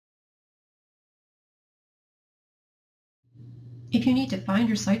If you need to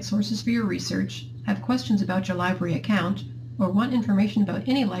find or cite sources for your research, have questions about your library account, or want information about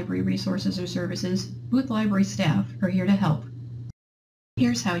any library resources or services, Booth Library staff are here to help.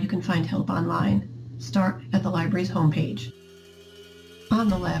 Here's how you can find help online. Start at the library's homepage. On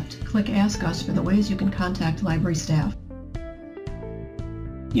the left, click Ask Us for the ways you can contact library staff.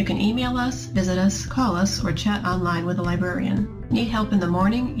 You can email us, visit us, call us, or chat online with a librarian. Need help in the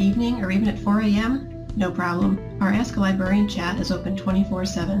morning, evening, or even at 4 a.m.? No problem. Our Ask a Librarian chat is open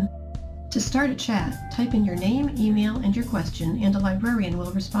 24/7. To start a chat, type in your name, email, and your question, and a librarian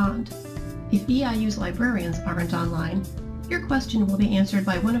will respond. If EIU's librarians aren't online, your question will be answered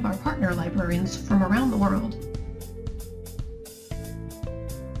by one of our partner librarians from around the world.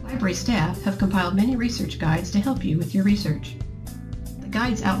 Library staff have compiled many research guides to help you with your research. The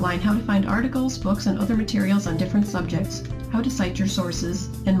guides outline how to find articles, books, and other materials on different subjects, how to cite your sources,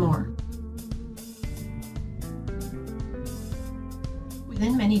 and more.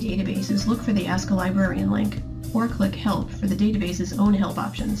 Within many databases, look for the Ask a Librarian link, or click Help for the database's own help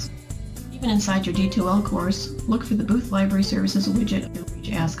options. Even inside your D2L course, look for the Booth Library Services widget to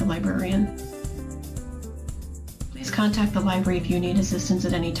reach Ask a Librarian. Please contact the library if you need assistance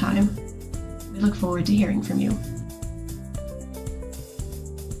at any time. We look forward to hearing from you.